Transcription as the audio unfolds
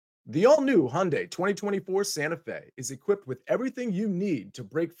The all-new Hyundai 2024 Santa Fe is equipped with everything you need to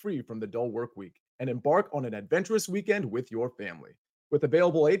break free from the dull work week and embark on an adventurous weekend with your family. With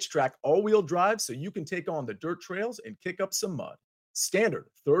available H-Track all-wheel drive so you can take on the dirt trails and kick up some mud. Standard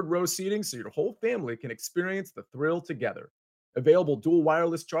third-row seating so your whole family can experience the thrill together. Available dual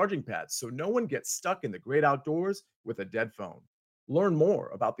wireless charging pads so no one gets stuck in the great outdoors with a dead phone. Learn more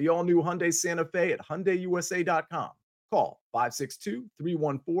about the all-new Hyundai Santa Fe at HyundaiUSA.com. Call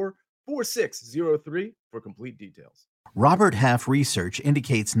 562-314-4603 for complete details. Robert Half research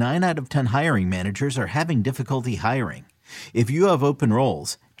indicates 9 out of 10 hiring managers are having difficulty hiring. If you have open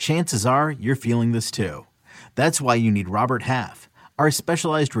roles, chances are you're feeling this too. That's why you need Robert Half. Our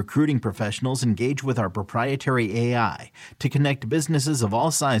specialized recruiting professionals engage with our proprietary AI to connect businesses of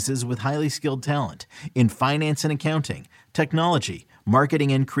all sizes with highly skilled talent in finance and accounting, technology,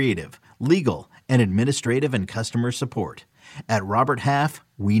 marketing and creative, legal, and administrative and customer support. At Robert Half,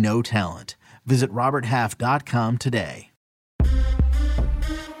 we know talent. Visit roberthalf.com today.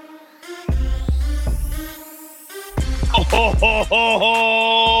 Ho, ho, ho,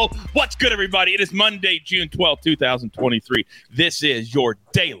 ho. What's good, everybody? It is Monday, June 12th, 2023. This is your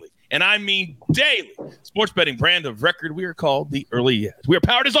daily, and I mean daily, sports betting brand of record. We are called the Early Edge. We are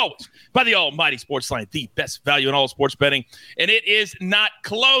powered, as always, by the almighty Sportsline, the best value in all sports betting, and it is not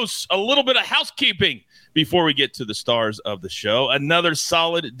close. A little bit of housekeeping before we get to the stars of the show. Another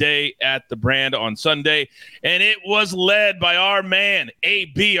solid day at the brand on Sunday, and it was led by our man,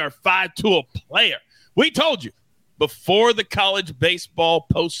 AB, our 5-tool player. We told you before the college baseball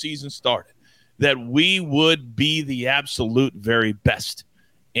postseason started that we would be the absolute very best.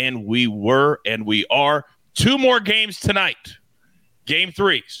 And we were, and we are. 2 more games tonight. Game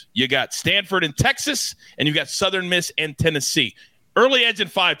 3s. You got Stanford and Texas, and you got Southern Miss and Tennessee. Early Edge in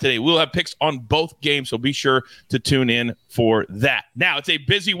 5 today. We'll have picks on both games, so be sure to tune in for that. Now, it's a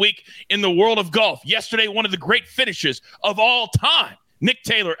busy week in the world of golf. Yesterday, one of the great finishes of all time. Nick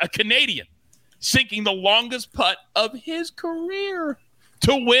Taylor, a Canadian, sinking the longest putt of his career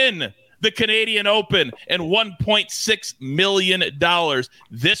to win the Canadian Open and $1.6 million.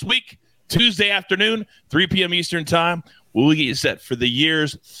 This week, Tuesday afternoon, 3 p.m. Eastern Time, we'll get you set for the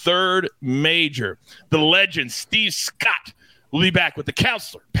year's 3rd major. The legend, Steve Scott, will be back with the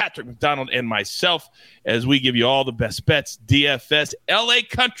counselor, Patrick McDonald, and myself as we give you all the best bets. DFS, LA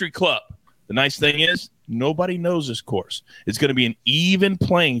Country Club. The nice thing is, nobody knows this course. It's going to be an even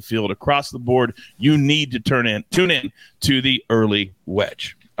playing field across the board. You need to tune in to the early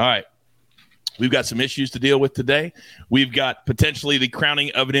wedge. All right. We've got some issues to deal with today. We've got potentially the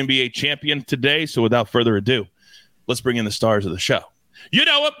crowning of an NBA champion today. So without further ado, let's bring in the stars of the show. You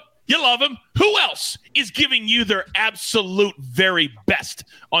know him. You love him. Who else is giving you their absolute very best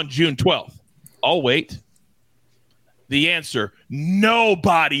on June 12th? I'll wait. The answer,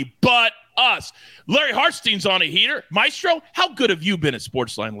 nobody but us. Larry Hartstein's on a heater. Maestro, how good have you been at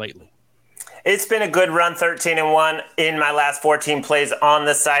Sportsline lately? It's been a good run, 13-1 in my last 14 plays on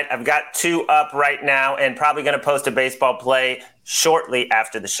the site. I've got 2 up right now and probably going to post a baseball play shortly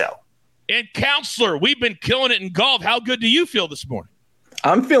after the show. And Counselor, we've been killing it in golf. How good do you feel this morning?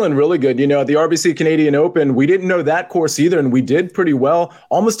 I'm feeling really good. You know, at the RBC Canadian Open, we didn't know that course either, and we did pretty well.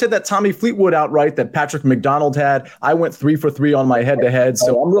 Almost hit that Tommy Fleetwood outright that Patrick McDonald had. I went 3 for 3 on my head-to-head,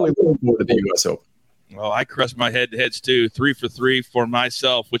 so I'm really looking forward to the U.S. Open. Well, I crushed my head-to-heads too. 3 for 3 for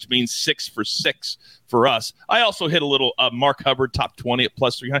myself, which means 6 for 6 for us. I also hit a little Mark Hubbard top 20 at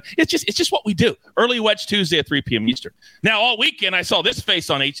plus 300. It's just what we do. Early Wedge Tuesday at 3 p.m. Eastern. Now, all weekend, I saw this face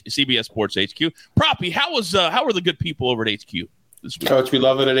on CBS Sports HQ. Proppy, how were the good people over at HQ? Coach, we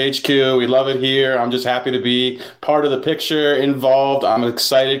love it at HQ. We love it here. I'm just happy to be part of the picture, involved. I'm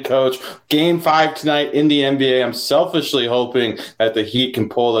excited, Coach. Game 5 tonight in the NBA. I'm selfishly hoping that the Heat can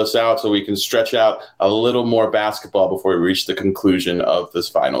pull this out so we can stretch out a little more basketball before we reach the conclusion of this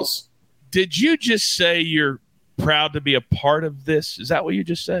finals. Did you just say you're proud to be a part of this? Is that what you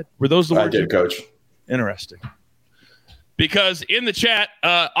just said? Were those the words? I did, Coach. Interesting. Because in the chat,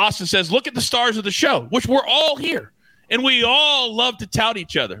 Austin says, look at the stars of the show, which we're all here. And we all love to tout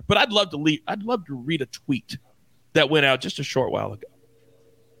each other. But I'd love to read a tweet that went out just a short while ago.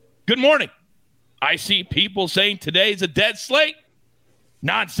 Good morning. I see people saying today's a dead slate.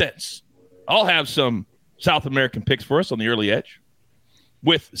 Nonsense. I'll have some South American picks for us on the early edge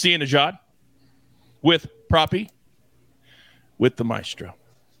with Sia Najad, with Proppy, with the Maestro.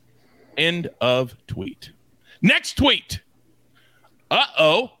 End of tweet. Next tweet.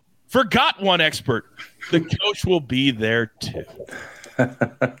 Uh-oh. Forgot one expert. The coach will be there too.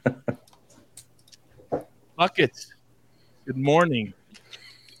 Buckets. Good morning.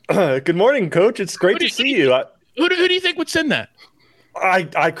 Good morning, Coach. It's great to see you. Who do you think would send that?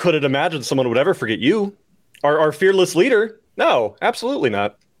 I couldn't imagine someone would ever forget you. Our fearless leader. No, absolutely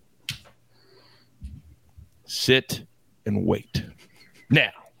not. Sit and wait.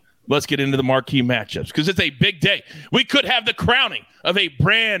 Now, let's get into the marquee matchups because it's a big day. We could have the crowning of a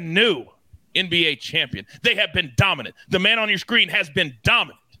brand new NBA champion. They have been dominant. The man on your screen has been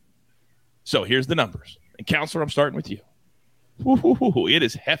dominant. So here's the numbers. And Counselor, I'm starting with you. It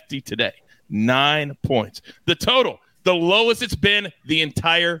is hefty today. 9 points. The total, the lowest it's been the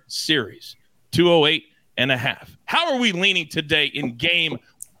entire series. 208.5. How are we leaning today in game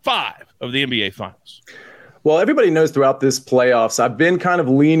 5 of the NBA Finals? Well, everybody knows throughout this playoffs, I've been kind of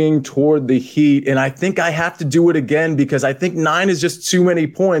leaning toward the Heat, and I think I have to do it again because I think 9 is just too many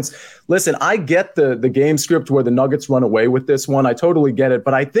points. Listen, I get the game script where the Nuggets run away with this one. I totally get it,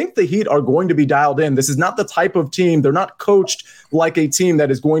 but I think the Heat are going to be dialed in. This is not the type of team. They're not coached like a team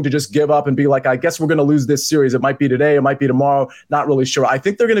that is going to just give up and be like, I guess we're going to lose this series. It might be today. It might be tomorrow. Not really sure. I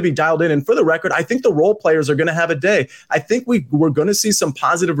think they're going to be dialed in. And for the record, I think the role players are going to have a day. I think we're going to see some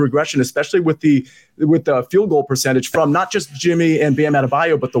positive regression, especially with the field goal percentage from not just Jimmy and Bam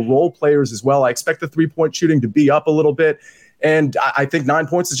Adebayo, but the role players as well. I expect the 3-point shooting to be up a little bit. And I think 9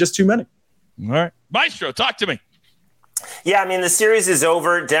 points is just too many. All right. Maestro, talk to me. Yeah, I mean, the series is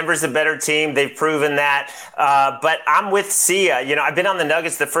over. Denver's a better team. They've proven that. But I'm with Sia. You know, I've been on the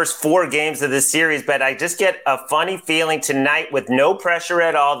Nuggets the first 4 games of this series, but I just get a funny feeling tonight with no pressure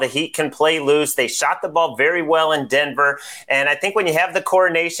at all. The Heat can play loose. They shot the ball very well in Denver. And I think when you have the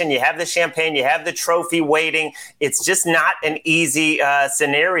coronation, you have the champagne, you have the trophy waiting, it's just not an easy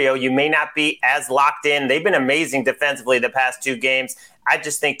scenario. You may not be as locked in. They've been amazing defensively the past 2 games. I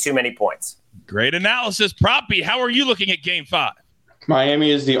just think too many points. Great analysis. Proppy, how are you looking at game 5? Miami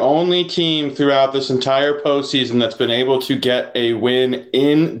is the only team throughout this entire postseason that's been able to get a win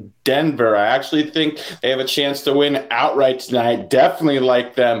in Denver. I actually think they have a chance to win outright tonight. Definitely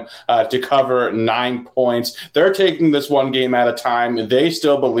like them to cover 9 points. They're taking this one game at a time. They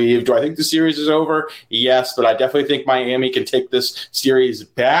still believe. Do I think the series is over? Yes, but I definitely think Miami can take this series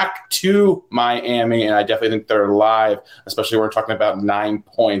back to Miami, and I definitely think they're live, especially when we're talking about 9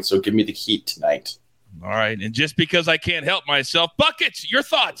 points. So give me the Heat tonight. All right, and just because I can't help myself, Buckets, your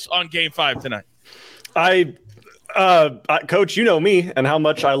thoughts on game 5 tonight? Coach, you know me and how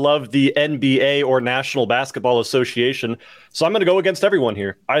much I love the NBA or National Basketball Association. So I'm going to go against everyone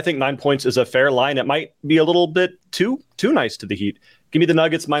here. I think 9 points is a fair line. It might be a little bit too nice to the Heat. Give me the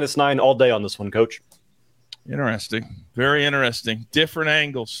Nuggets -9 all day on this one, Coach. Interesting. Very interesting. Different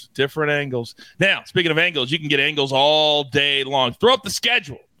angles. Now, speaking of angles, you can get angles all day long. Throw up the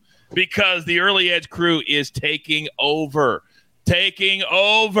schedule because the Early Edge crew is taking over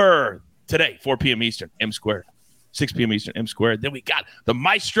today, 4 p.m. Eastern, M Squared. 6 p.m. Eastern, M Squared. Then we got the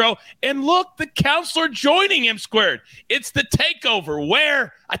Maestro. And look, the Counselor joining M Squared. It's the takeover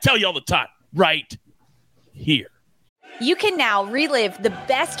where, I tell you all the time, right here. You can now relive the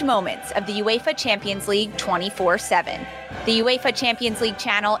best moments of the UEFA Champions League 24/7. The UEFA Champions League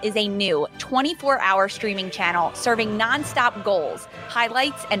channel is a new 24-hour streaming channel serving nonstop goals,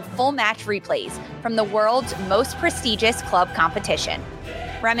 highlights, and full match replays from the world's most prestigious club competition.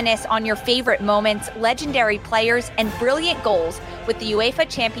 Reminisce on your favorite moments, legendary players, and brilliant goals with the UEFA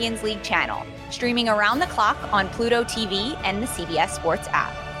Champions League channel, streaming around the clock on Pluto TV and the CBS Sports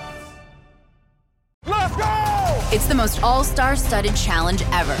app. Let's go! It's the most all-star studded challenge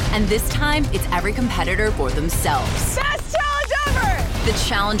ever, and this time it's every competitor for themselves. Best challenge ever! The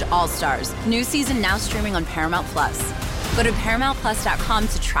Challenge All-Stars, new season now streaming on Paramount+. Go to ParamountPlus.com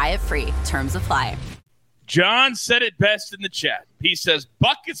to try it free. Terms apply. John said it best in the chat. He says,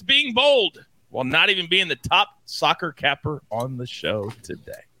 Buckets being bold while not even being the top soccer capper on the show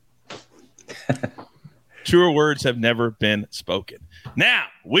today. Truer words have never been spoken. Now,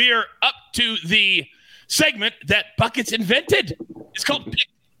 we are up to the segment that Buckets invented. It's called Pick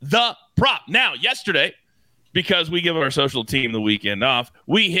the Prop. Now, yesterday, because we give our social team the weekend off,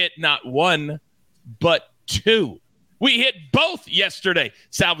 we hit not 1, but 2. We hit both yesterday.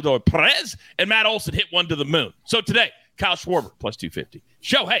 Salvador Perez and Matt Olson hit 1 to the moon. So today, Kyle Schwarber, +250.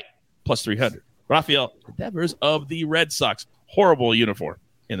 Shohei, +300. Rafael Devers of the Red Sox. Horrible uniform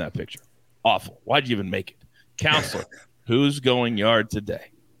in that picture. Awful. Why'd you even make it? Counselor, who's going yard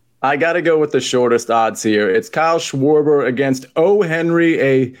today? I got to go with the shortest odds here. It's Kyle Schwarber against O. Henry,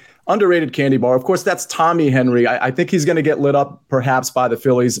 a underrated candy bar. Of course, that's Tommy Henry. I think he's going to get lit up perhaps by the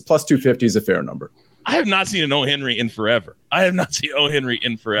Phillies. +250 is a fair number. I have not seen an O. Henry in forever.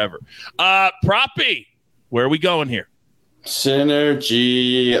 Proppy, where are we going here?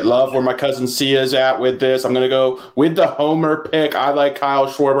 Synergy. Love where my cousin Sia's at with this. I'm going to go with the homer pick. I like Kyle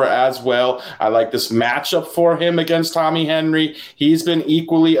Schwarber as well. I like this matchup for him against Tommy Henry. He's been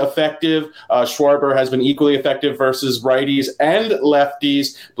equally effective. Schwarber has been equally effective versus righties and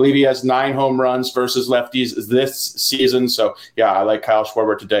lefties. I believe he has 9 home runs versus lefties this season. So, yeah, I like Kyle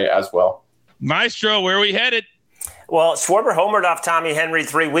Schwarber today as well. Maestro, where are we headed? Well, Schwarber homered off Tommy Henry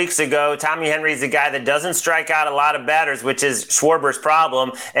 3 weeks ago. Tommy Henry's a guy that doesn't strike out a lot of batters, which is Schwarber's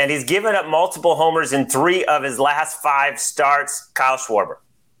problem. And he's given up multiple homers in 3 of his last 5 starts. Kyle Schwarber.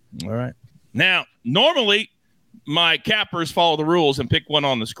 All right. Now, normally my cappers follow the rules and pick one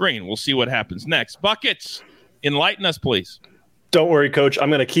on the screen. We'll see what happens next. Buckets, enlighten us, please. Don't worry, Coach. I'm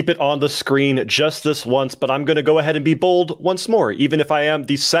going to keep it on the screen just this once, but I'm going to go ahead and be bold once more. Even if I am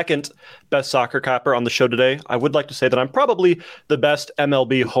the second best soccer capper on the show today, I would like to say that I'm probably the best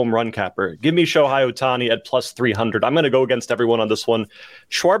MLB home run capper. Give me Shohei Ohtani at plus 300. I'm going to go against everyone on this one.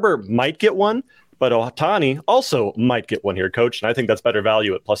 Schwarber might get one, but Ohtani also might get one here, Coach, and I think that's better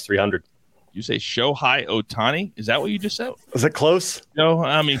value at plus 300. You say Shohei Ohtani? Is that what you just said? Is it close? No,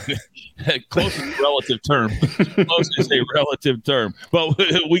 I mean, close is a relative term. Close is a relative term. But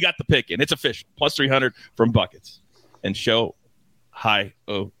we got the pick in. It's official. Plus 300 from Buckets. And Shohei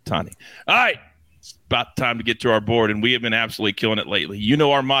Ohtani. All right. It's about time to get to our board, and we have been absolutely killing it lately. You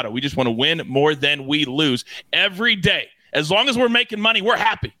know our motto. We just want to win more than we lose every day. As long as we're making money, we're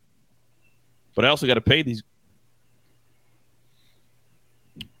happy. But I also got to pay these.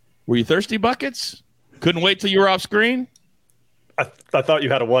 Were you thirsty, Buckets? Couldn't wait till you were off screen? I thought you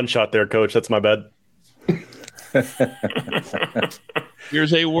had a one shot there, Coach. That's my bad.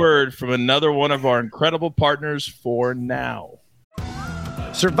 Here's a word from another one of our incredible partners for now.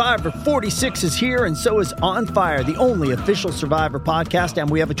 Survivor 46 is here, and so is On Fire, the only official Survivor podcast, and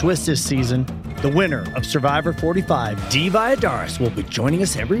we have a twist this season. The winner of Survivor 45, Dee Valladares, will be joining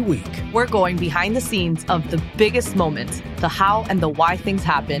us every week. We're going behind the scenes of the biggest moments, the how and the why things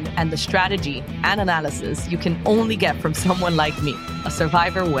happen, and the strategy and analysis you can only get from someone like me, a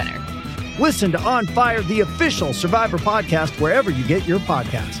Survivor winner. Listen to On Fire, the official Survivor podcast, wherever you get your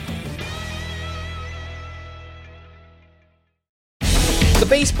podcasts. The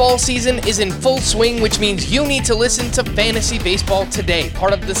baseball season is in full swing, which means you need to listen to Fantasy Baseball Today,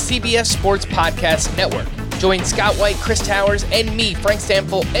 part of the CBS Sports Podcast Network. Join Scott White, Chris Towers, and me, Frank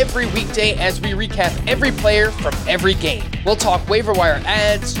Stample, every weekday as we recap every player from every game. We'll talk waiver wire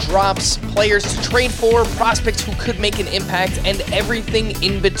ads, drops, players to trade for, prospects who could make an impact, and everything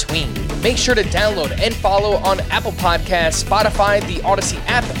in between. Make sure to download and follow on Apple Podcasts, Spotify, the Odyssey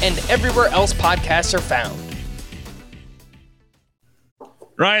app, and everywhere else podcasts are found.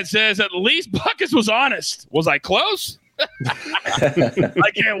 Ryan says, at least Buckets was honest. Was I close?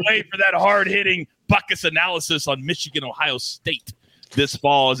 I can't wait for that hard-hitting Buckets analysis on Michigan, Ohio State this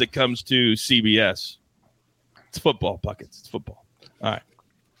fall as it comes to CBS. It's football, Buckets. It's football. All right.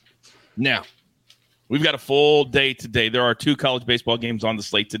 Now, we've got a full day today. There are 2 college baseball games on the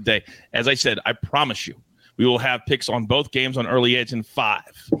slate today. As I said, I promise you, we will have picks on both games on Early Edge in 5.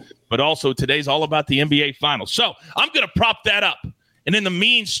 But also, today's all about the NBA Finals. So I'm going to prop that up. And in the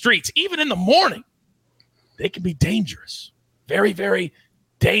mean streets, even in the morning, they can be dangerous. Very, very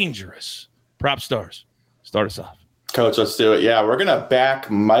dangerous. Prop stars, start us off. Coach, let's do it. Yeah, we're going to back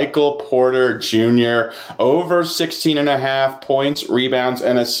Michael Porter Jr. over 16.5 points, rebounds,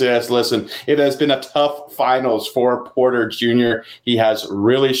 and assists. Listen, it has been a tough finals for Porter Jr. He has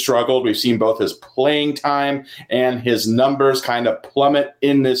really struggled. We've seen both his playing time and his numbers kind of plummet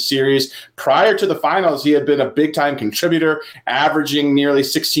in this series. Prior to the finals, he had been a big-time contributor, averaging nearly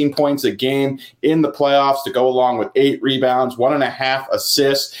 16 points a game in the playoffs to go along with 8 rebounds, 1.5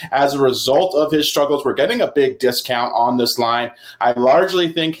 assists. As a result of his struggles, we're getting a big discount on this line. I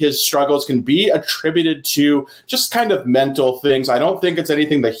largely think his struggles can be attributed to just kind of mental things. I don't think it's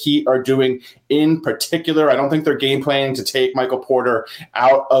anything the Heat are doing in particular. I don't think they're game planning to take Michael Porter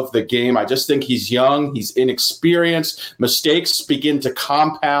out of the game. I just think he's young. He's inexperienced. Mistakes begin to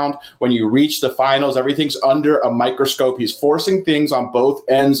compound when you reach the finals. Everything's under a microscope. He's forcing things on both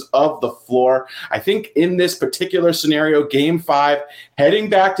ends of the floor. I think in this particular scenario, Game 5, heading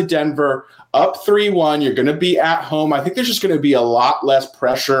back to Denver, up 3-1, you're going to be at home. I think there's just going to be a lot less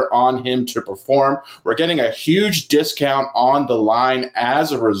pressure on him to perform. We're getting a huge discount on the line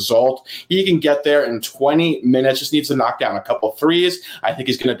as a result. He can get there in 20 minutes, just needs to knock down a couple threes. I think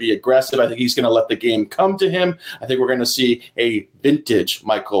he's going to be aggressive. I think he's going to let the game come to him. I think we're going to see a vintage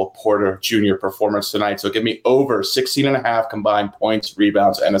Michael Porter Jr. performance tonight. So give me over 16.5 combined points,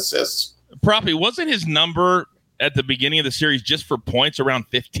 rebounds, and assists. Proppy, wasn't his number at the beginning of the series just for points around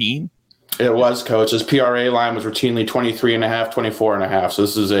 15? It was, Coach. His PRA line was routinely 23.5, 24.5. So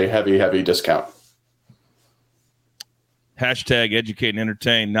this is a heavy, heavy discount. Hashtag educate and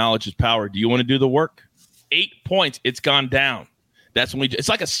entertain. Knowledge is power. Do you want to do the work? 8 points. It's gone down. That's when it's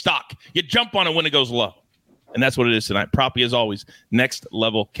like a stock. You jump on it when it goes low. And that's what it is tonight. Proppy, as always, next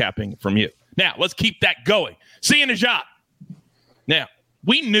level capping from you. Now, let's keep that going. See you in the shop. Now,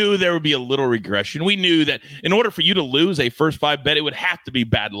 we knew there would be a little regression. We knew that in order for you to lose a first 5 bet, it would have to be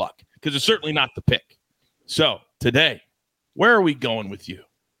bad luck because it's certainly not the pick. So today, where are we going with you?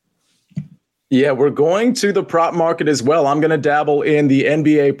 Yeah, we're going to the prop market as well. I'm going to dabble in the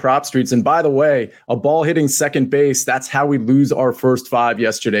NBA prop streets. And by the way, a ball hitting second base, that's how we lose our first 5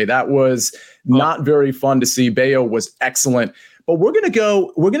 yesterday. That was not very fun to see. Bayo was excellent. But we're going to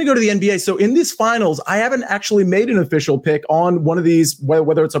go to the NBA. So in these finals, I haven't actually made an official pick on one of these,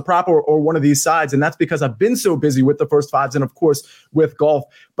 whether it's a prop or one of these sides. And that's because I've been so busy with the first 5s and, of course, with golf.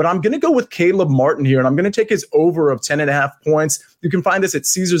 But I'm going to go with Caleb Martin here, and I'm going to take his over of 10.5 points. You can find this at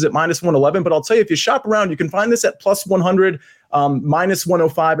Caesars at -111. But I'll tell you, if you shop around, you can find this at +100,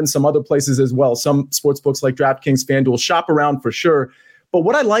 -105, and some other places as well. Some sports books like DraftKings, FanDuel, shop around for sure. But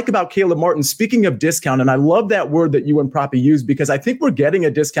what I like about Caleb Martin, speaking of discount, and I love that word that you and Proppy use, because I think we're getting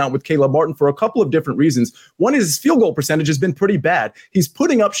a discount with Caleb Martin for a couple of different reasons. One is his field goal percentage has been pretty bad. He's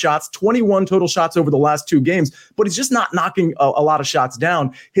putting up shots, 21 total shots over the last 2 games, but he's just not knocking a lot of shots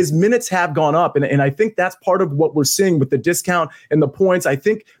down. His minutes have gone up, and I think that's part of what we're seeing with the discount and the points. I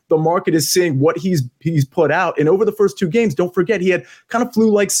think the market is seeing what he's put out. And over the first 2 games, don't forget, he had kind of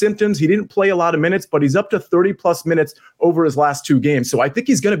flu-like symptoms. He didn't play a lot of minutes, but he's up to 30-plus minutes over his last 2 games. So I think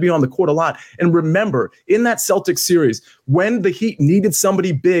he's going to be on the court a lot. And remember, in that Celtics series, when the Heat needed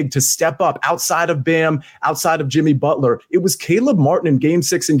somebody big to step up outside of Bam, outside of Jimmy Butler, it was Caleb Martin in Game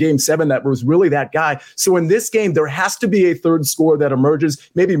 6 and Game 7 that was really that guy. So in this game, there has to be a third scorer that emerges,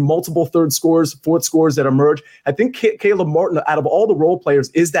 maybe multiple third scorers, fourth scorers that emerge. I think Caleb Martin, out of all the role players,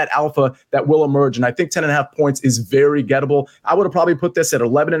 is that alpha that will emerge. And I think 10.5 points is very gettable. I would have probably put this at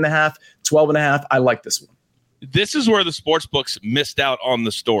 11.5, 12.5. I like this one. This is where the sports books missed out on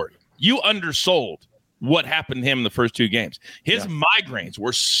the story. You undersold what happened to him in the first 2 games. His migraines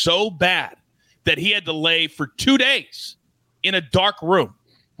were so bad that he had to lay for 2 days in a dark room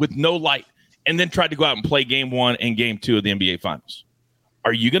with no light and then tried to go out and play Game 1 and Game 2 of the NBA Finals.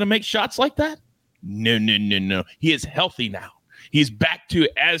 Are you going to make shots like that? No. He is healthy now. He's back to,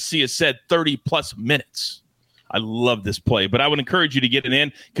 as Sia said, 30-plus minutes. I love this play, but I would encourage you to get it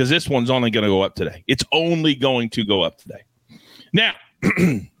in because this one's only going to go up today. It's only going to go up today. Now,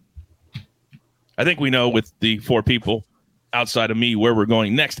 I think we know with the 4 people outside of me where we're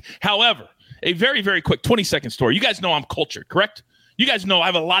going next. However, a very, very quick 20-second story. You guys know I'm cultured, correct? You guys know I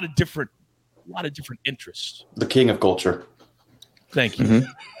have a lot of different interests. The king of culture. Thank you. Mm-hmm.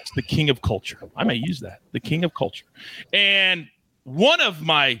 It's the king of culture. I may use that. The king of culture. And one of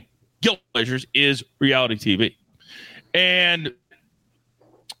my guilt pleasures is reality TV. And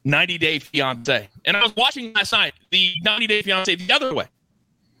 90 Day Fiancé. And I was watching last night the 90 Day Fiancé the other way.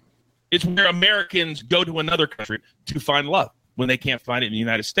 It's where Americans go to another country to find love when they can't find it in the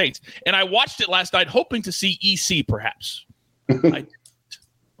United States. And I watched it last night hoping to see EC perhaps. I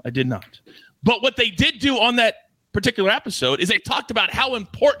did not. But what they did do on that particular episode is they talked about how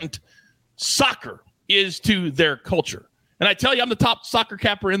important soccer is to their culture. And I tell you, I'm the top soccer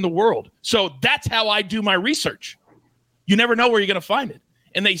capper in the world. So that's how I do my research. You never know where you're going to find it.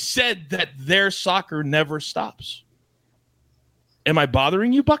 And they said that their soccer never stops. Am I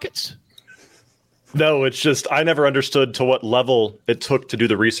bothering you, Buckets? No, it's just I never understood to what level it took to do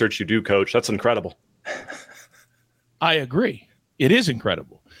the research you do, Coach. That's incredible. I agree. It is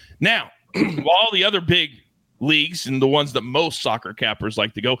incredible. Now, while the other big leagues and the ones that most soccer cappers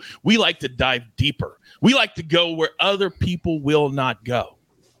like to go, we like to dive deeper. We like to go where other people will not go,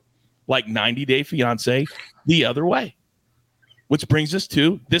 like 90 Day Fiancé the other way, which brings us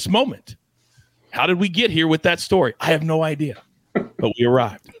to this moment. How did we get here with that story? I have no idea, but we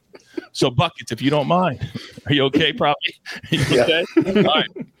arrived. So, Buckets, if you don't mind, are you okay, probably? Okay? All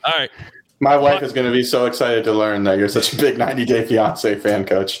right. My wife is going to be so excited to learn that you're such a big 90 Day Fiancé fan,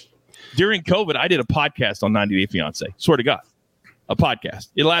 Coach. During COVID, I did a podcast on 90 Day Fiancé. Swear to God. A podcast.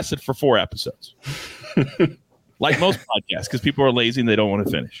 It lasted for 4 episodes. Like most podcasts, because people are lazy and they don't want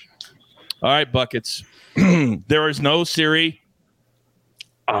to finish. All right, Buckets. There is no Serie.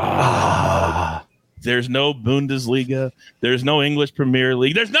 There's no Bundesliga. There's no English Premier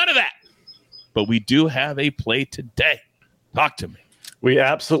League. There's none of that. But we do have a play today. Talk to me. We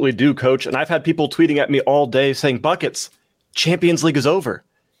absolutely do, Coach. And I've had people tweeting at me all day saying, Buckets, Champions League is over.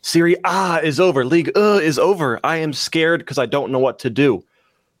 Serie A is over. League is over. I am scared because I don't know what to do.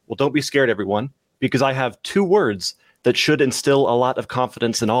 Well, don't be scared, everyone, because I have 2 words that should instill a lot of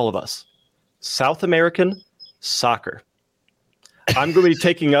confidence in all of us. South American soccer. I'm going to be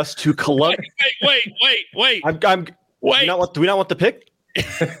taking us to Colombia. Wait. Wait. Do we not want the pick?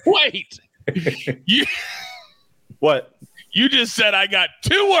 Wait. What? You just said I got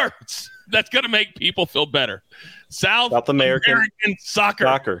 2 words that's going to make people feel better. South American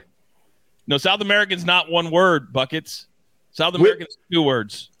soccer. No, South American's not 1 word, Buckets. South American's 2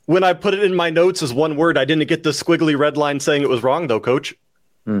 words. When I put it in my notes as 1 word, I didn't get the squiggly red line saying it was wrong, though, Coach.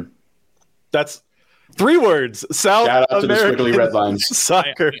 That's 3 words. South American to the squiggly red lines.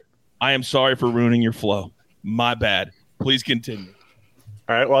 Soccer. I am sorry for ruining your flow. My bad. Please continue.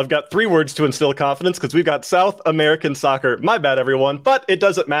 All right, well, I've got 3 words to instill confidence because we've got South American soccer. My bad, everyone. But it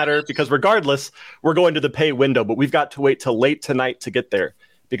doesn't matter because regardless, we're going to the pay window. But we've got to wait till late tonight to get there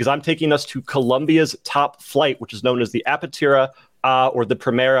because I'm taking us to Colombia's top flight, which is known as the Apertura or the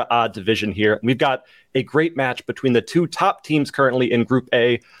Primera A division here. And we've got a great match between the 2 top teams currently in Group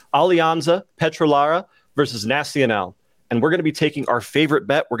A, Alianza Petrolera versus Nacional. And we're going to be taking our favorite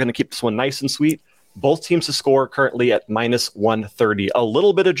bet. We're going to keep this one nice and sweet. Both teams to score currently at -130. A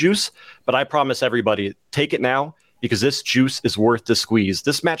little bit of juice, but I promise everybody, take it now because this juice is worth the squeeze.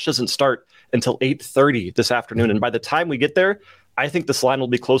 This match doesn't start until 8:30 this afternoon. And by the time we get there, I think this line will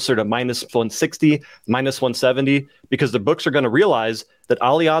be closer to -160, -170, because the books are going to realize that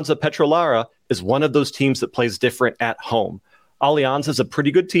Alianza Petrolera is one of those teams that plays different at home. Alianza is a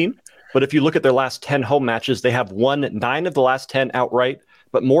pretty good team, but if you look at their last 10 home matches, they have won 9 of the last 10 outright.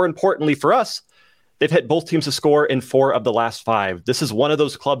 But more importantly for us, they've hit both teams to score in 4 of the last 5. This is one of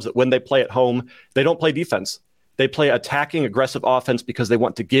those clubs that when they play at home, they don't play defense. They play attacking, aggressive offense because they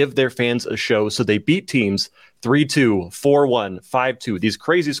want to give their fans a show. So they beat teams 3-2, 4-1, 5-2, these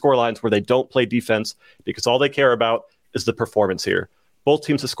crazy score lines where they don't play defense because all they care about is the performance here. Both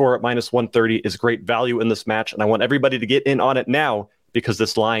teams to score at -130 is great value in this match, and I want everybody to get in on it now because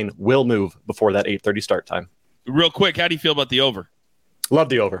this line will move before that 8:30 start time. Real quick, how do you feel about the over? Love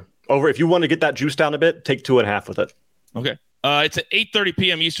the over. Over, if you want to get that juice down a bit, take 2.5 with it. Okay. It's at 8:30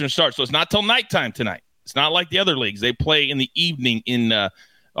 p.m. Eastern start, so it's not till nighttime tonight. It's not like the other leagues. They play in the evening in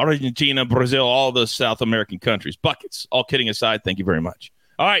Argentina, Brazil, all those South American countries. Buckets. All kidding aside, thank you very much.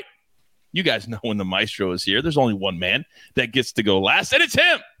 All right. You guys know when the maestro is here. There's only one man that gets to go last, and it's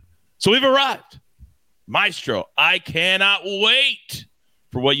him. So we've arrived. Maestro, I cannot wait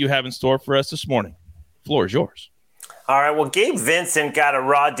for what you have in store for us this morning. Floor is yours. All right, well, Gabe Vincent got a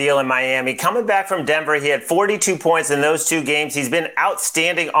raw deal in Miami. Coming back from Denver, he had 42 points in those 2 games. He's been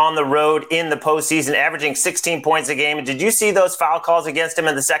outstanding on the road in the postseason, averaging 16 points a game. And did you see those foul calls against him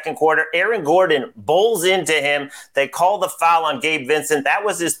in the second quarter? Aaron Gordon bowls into him. They call the foul on Gabe Vincent. That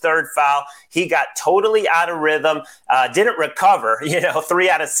was his 3rd foul. He got totally out of rhythm, didn't recover, 3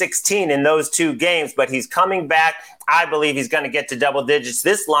 out of 16 in those 2 games, but he's coming back. I believe he's going to get to double digits.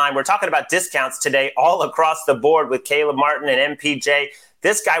 This line, we're talking about discounts today all across the board with Caleb Martin and MPJ.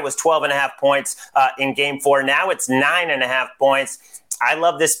 This guy was 12.5 points in game 4. Now it's 9.5 points. I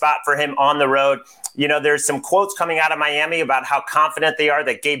love this spot for him on the road. There's some quotes coming out of Miami about how confident they are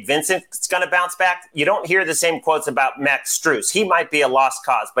that Gabe Vincent is going to bounce back. You don't hear the same quotes about Max Strus. He might be a lost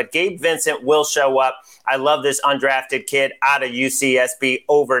cause, but Gabe Vincent will show up. I love this undrafted kid out of UCSB,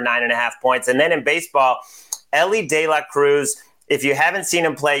 over 9.5 points. And then in baseball, Elly De La Cruz, if you haven't seen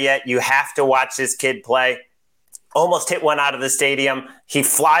him play yet, you have to watch this kid play. Almost hit one out of the stadium. He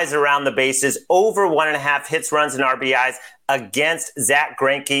flies around the bases, over 1.5 hits, runs, and RBIs against Zach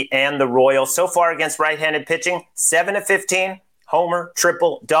Greinke and the Royals. So far against right-handed pitching, 7 of 15, homer,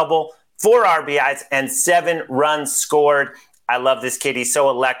 triple, double, 4 RBIs, and 7 runs scored. I love this kid. He's so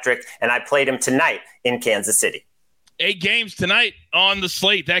electric, and I played him tonight in Kansas City. 8 games tonight on the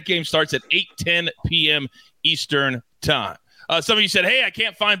slate. That game starts at 8:10 p.m. Eastern time. Some of you said, hey, I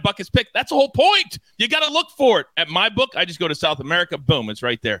can't find Bucket's pick. That's the whole point. You got to look for it. At my book, I just go to South America. Boom, it's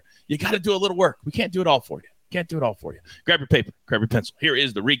right there. You got to do a little work. We can't do it all for you. Can't do it all for you. Grab your paper, grab your pencil. Here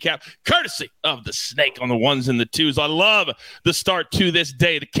is the recap, courtesy of the snake on the 1s and the 2s. I love the start to this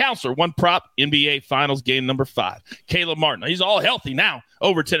day. The counselor, 1 prop, NBA Finals game number 5. Caleb Martin. He's all healthy now,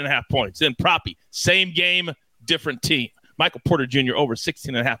 over 10.5 points. Then Proppy, same game, different team. Michael Porter Jr. over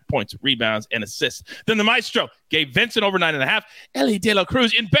 16.5 points, rebounds, and assists. Then the maestro, Gabe Vincent over 9.5. Elly De La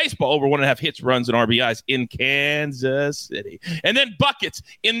Cruz in baseball over 1.5 hits, runs, and RBIs in Kansas City. And then buckets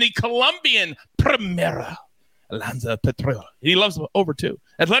in the Colombian Primera. Alianza Petrolera. He loves them over 2.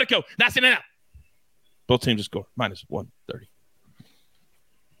 Atletico Nacional. Both teams to score, -130.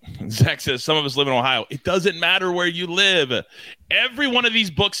 Zach says, some of us live in Ohio. It doesn't matter where you live. Every one of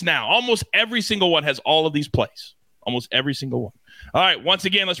these books now, almost every single one has all of these plays. Almost every single one. All right, once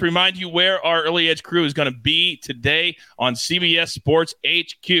again, let's remind you where our Early Edge crew is going to be today on CBS Sports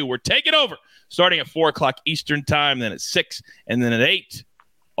HQ. We're taking over starting at 4 o'clock Eastern time, then at 6, and then at 8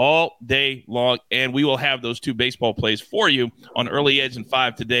 all day long. And we will have those 2 baseball plays for you on Early Edge and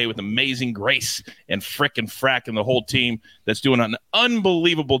 5 today with amazing Grace and Frick and Frack and the whole team that's doing an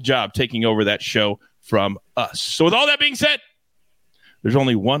unbelievable job taking over that show from us. So with all that being said, there's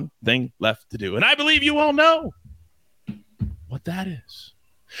only one thing left to do. And I believe you all know what that is.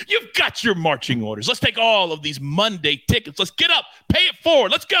 You've got your marching orders. Let's take all of these Monday tickets. Let's get up, pay it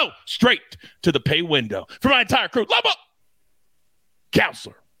forward. Let's go straight to the pay window. For my entire crew, Lobo,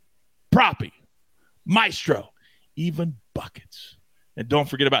 Counselor, Proppy, Maestro, even Buckets. And don't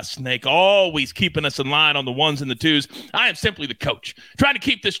forget about Snake, always keeping us in line on the 1s and the 2s. I am simply the coach, trying to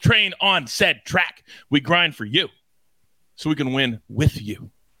keep this train on said track. We grind for you so we can win with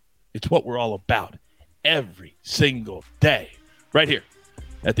you. It's what we're all about every single day. Right here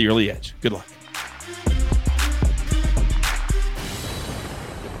at the Early Edge. Good luck.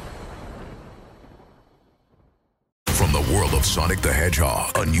 From the world of Sonic the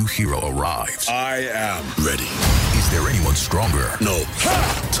Hedgehog, a new hero arrives. I am ready. Is there anyone stronger? No.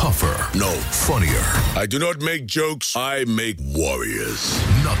 Ha! Tougher? No. Funnier? I do not make jokes. I make warriors.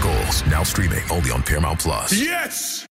 Knuckles, now streaming only on Paramount+. Yes!